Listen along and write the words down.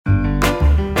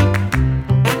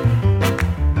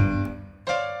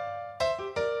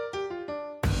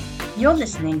You're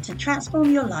listening to Transform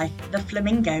Your Life the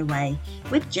Flamingo Way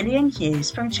with Gillian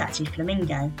Hughes from Chatty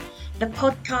Flamingo, the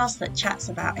podcast that chats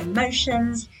about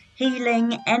emotions,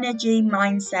 healing, energy,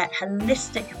 mindset,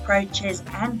 holistic approaches,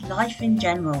 and life in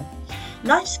general.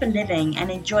 Life's for living and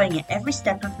enjoying it every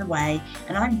step of the way,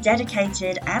 and I'm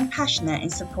dedicated and passionate in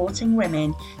supporting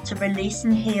women to release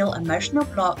and heal emotional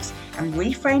blocks and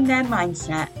reframe their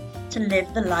mindset to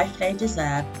live the life they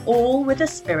deserve, all with a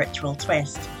spiritual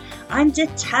twist. I'm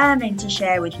determined to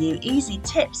share with you easy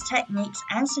tips, techniques,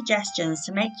 and suggestions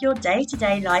to make your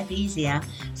day-to-day life easier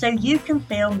so you can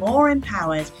feel more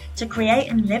empowered to create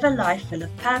and live a life full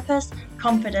of purpose,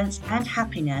 confidence, and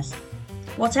happiness,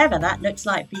 whatever that looks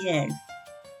like for you.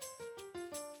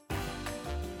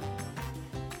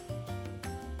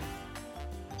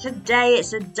 Today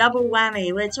it's a double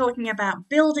whammy. We're talking about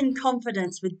building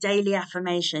confidence with daily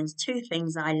affirmations, two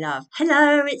things I love.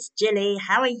 Hello, it's Gilly.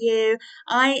 How are you?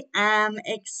 I am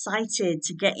excited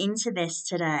to get into this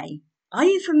today. Are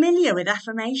you familiar with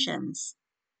affirmations?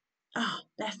 Oh,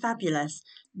 they're fabulous.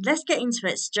 Let's get into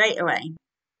it straight away.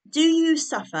 Do you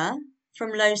suffer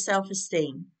from low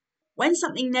self-esteem? When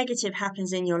something negative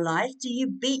happens in your life, do you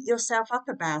beat yourself up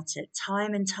about it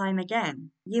time and time again?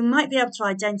 You might be able to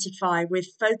identify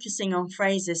with focusing on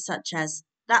phrases such as,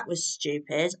 that was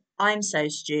stupid, I'm so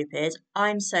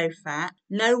fat,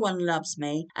 no one loves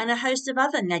me, and a host of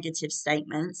other negative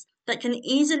statements that can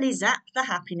easily zap the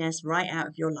happiness right out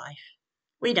of your life.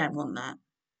 We don't want that.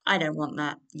 I don't want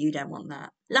that. You don't want that.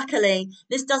 Luckily,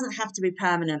 this doesn't have to be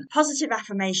permanent. Positive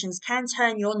affirmations can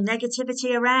turn your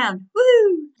negativity around.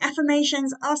 Woo!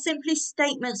 Affirmations are simply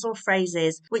statements or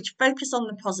phrases which focus on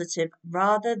the positive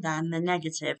rather than the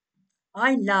negative.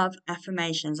 I love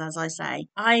affirmations, as I say.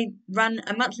 I run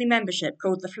a monthly membership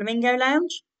called the Flamingo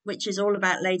Lounge, which is all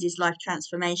about ladies' life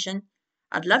transformation.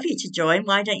 I'd love you to join.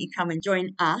 Why don't you come and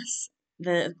join us?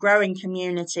 The growing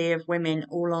community of women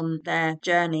all on their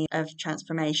journey of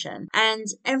transformation. And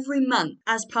every month,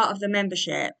 as part of the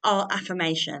membership, are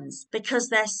affirmations because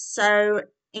they're so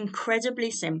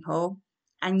incredibly simple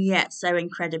and yet so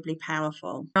incredibly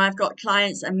powerful. I've got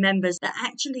clients and members that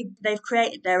actually, they've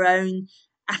created their own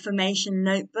affirmation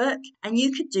notebook, and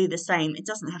you could do the same. It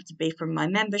doesn't have to be from my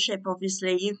membership,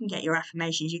 obviously. You can get your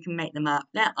affirmations, you can make them up.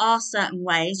 There are certain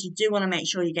ways. You do want to make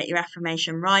sure you get your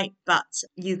affirmation right, but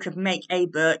you could make a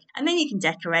book and then you can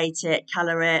decorate it,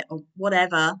 colour it, or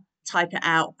whatever, type it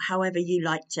out however you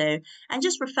like to, and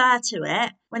just refer to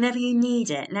it whenever you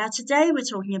need it. Now, today we're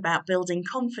talking about building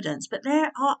confidence, but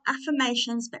there are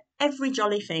affirmations for every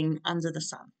jolly thing under the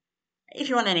sun. If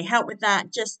you want any help with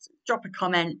that, just drop a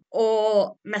comment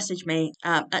or message me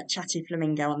at Chatty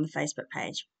Flamingo on the Facebook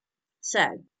page. So,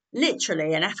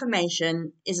 literally, an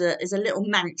affirmation is a little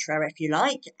mantra, if you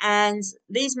like, and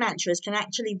these mantras can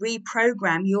actually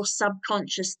reprogram your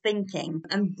subconscious thinking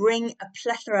and bring a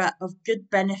plethora of good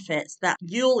benefits that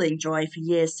you'll enjoy for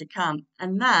years to come.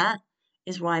 And that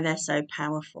is why they're so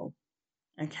powerful,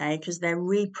 okay? Because they're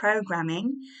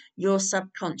reprogramming your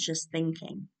subconscious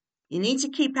thinking. You need to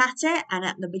keep at it, and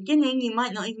at the beginning, you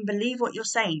might not even believe what you're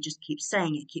saying. Just keep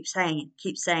saying it, keep saying it,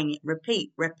 keep saying it.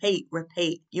 Repeat, repeat,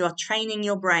 repeat. You are training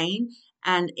your brain,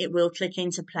 and it will click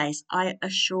into place. I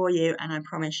assure you, and I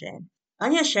promise you.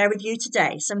 I'm going to share with you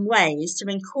today some ways to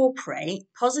incorporate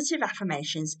positive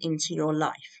affirmations into your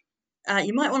life.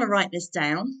 You might want to write this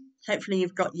down. Hopefully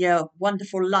you've got your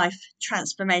wonderful life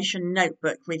transformation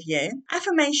notebook with you.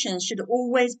 Affirmations should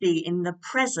always be in the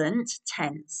present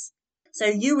tense. So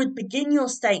you would begin your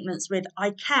statements with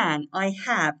I can, I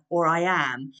have, or I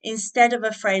am, instead of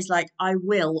a phrase like I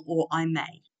will or I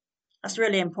may. That's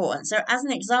really important. So as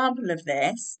an example of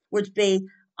this would be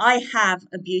I have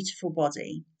a beautiful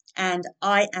body and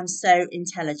I am so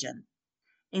intelligent,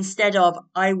 instead of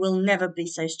I will never be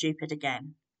so stupid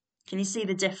again. Can you see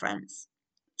the difference?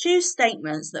 Choose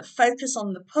statements that focus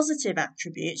on the positive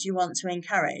attributes you want to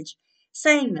encourage,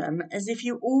 saying them as if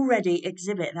you already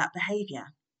exhibit that behaviour.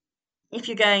 If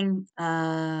you're going,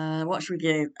 what should we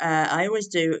do? I always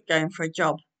do going for a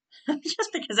job, just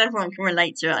because everyone can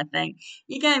relate to it, I think.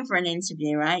 You're going for an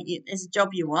interview, right? It's a job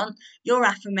you want. Your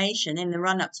affirmation in the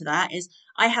run-up to that is,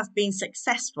 I have been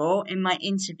successful in my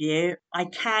interview. I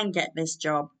can get this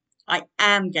job. I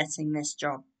am getting this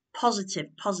job. Positive,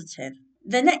 positive.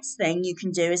 The next thing you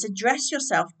can do is address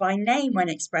yourself by name when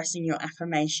expressing your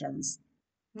affirmations.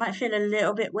 Might feel a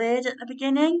little bit weird at the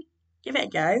beginning. Give it a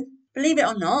go. Believe it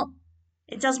or not,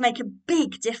 it does make a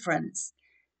big difference.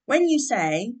 When you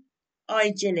say,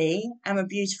 I, Gilly, am a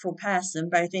beautiful person,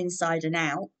 both inside and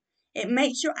out, it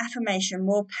makes your affirmation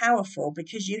more powerful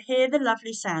because you hear the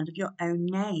lovely sound of your own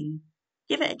name.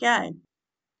 Give it a go.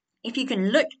 If you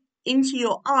can look into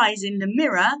your eyes in the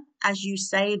mirror as you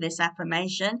say this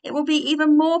affirmation, it will be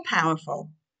even more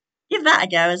powerful. Give that a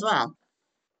go as well.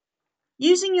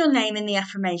 Using your name in the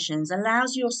affirmations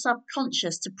allows your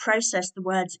subconscious to process the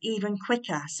words even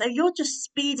quicker. So you're just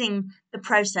speeding the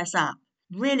process up.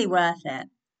 Really worth it.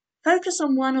 Focus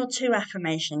on 1 or 2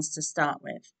 affirmations to start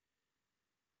with.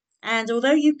 And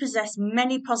although you possess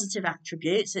many positive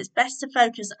attributes, it's best to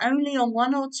focus only on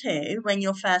 1 or 2 when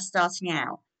you're first starting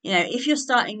out. If you're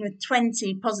starting with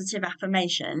 20 positive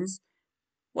affirmations,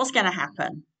 what's going to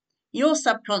happen? Your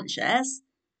subconscious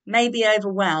may be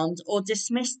overwhelmed or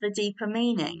dismiss the deeper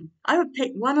meaning. I would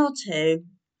pick 1 or 2. If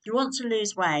you want to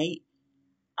lose weight,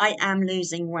 I am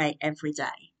losing weight every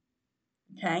day.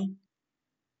 Okay?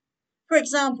 For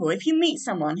example, if you meet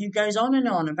someone who goes on and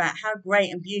on about how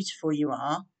great and beautiful you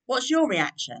are, what's your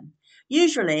reaction?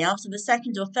 Usually, after the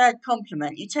second or third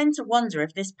compliment, you tend to wonder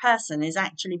if this person is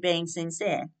actually being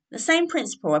sincere. The same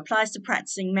principle applies to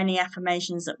practicing many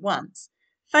affirmations at once.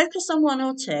 Focus on 1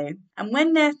 or 2, and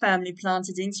when they're firmly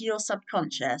planted into your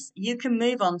subconscious, you can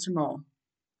move on to more.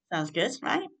 Sounds good,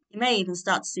 right? You may even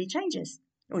start to see changes,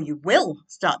 or you will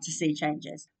start to see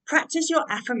changes. Practice your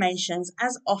affirmations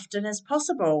as often as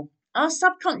possible. Our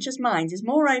subconscious mind is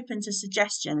more open to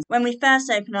suggestions when we first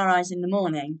open our eyes in the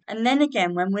morning, and then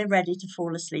again when we're ready to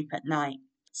fall asleep at night.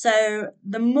 So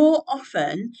the more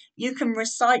often you can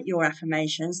recite your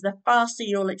affirmations, the faster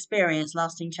you'll experience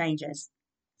lasting changes.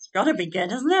 It's got to be good,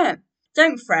 isn't it?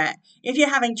 Don't fret. If you're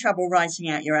having trouble writing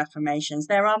out your affirmations,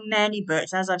 there are many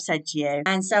books, as I've said to you,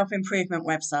 and self-improvement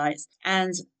websites,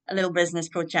 and a little business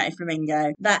called Chatty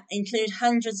Flamingo that include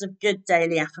hundreds of good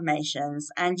daily affirmations,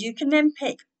 and you can then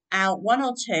pick out 1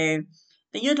 or 2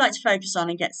 that you'd like to focus on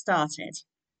and get started.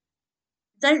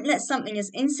 Don't let something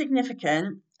as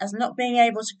insignificant as not being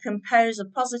able to compose a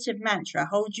positive mantra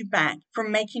hold you back from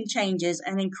making changes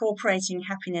and incorporating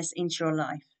happiness into your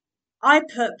life. I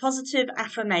put positive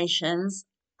affirmations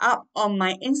up on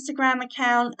my Instagram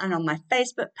account and on my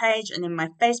Facebook page and in my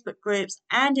Facebook groups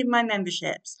and in my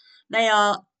memberships. They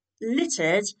are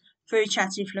littered through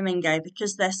Chatty Flamingo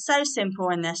because they're so simple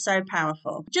and they're so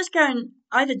powerful. Just go and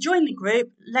either join the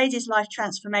group, Ladies Life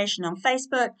Transformation on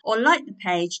Facebook, or like the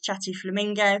page Chatty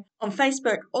Flamingo on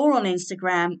Facebook or on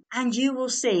Instagram, and you will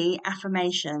see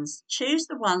affirmations. Choose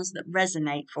the ones that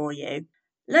resonate for you.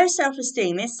 Low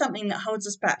self-esteem is something that holds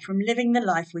us back from living the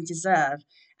life we deserve,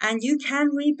 and you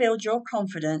can rebuild your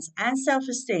confidence and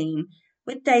self-esteem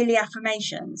with daily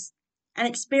affirmations and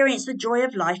experience the joy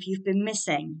of life you've been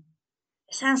missing.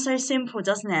 It sounds so simple,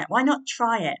 doesn't it? Why not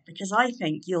try it? Because I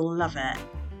think you'll love it.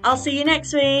 I'll see you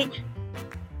next week.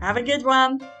 Have a good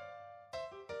one.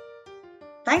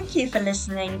 Thank you for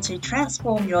listening to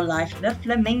Transform Your Life the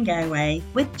Flamingo Way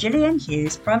with Gillian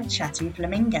Hughes from Chatty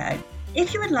Flamingo.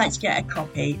 If you would like to get a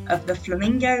copy of the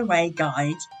Flamingo Way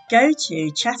Guide, go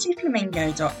to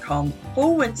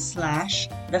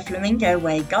chattyflamingo.com/the Flamingo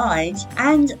Way Guide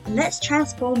and let's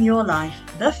transform your life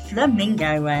the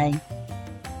Flamingo Way.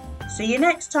 See you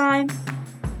next time.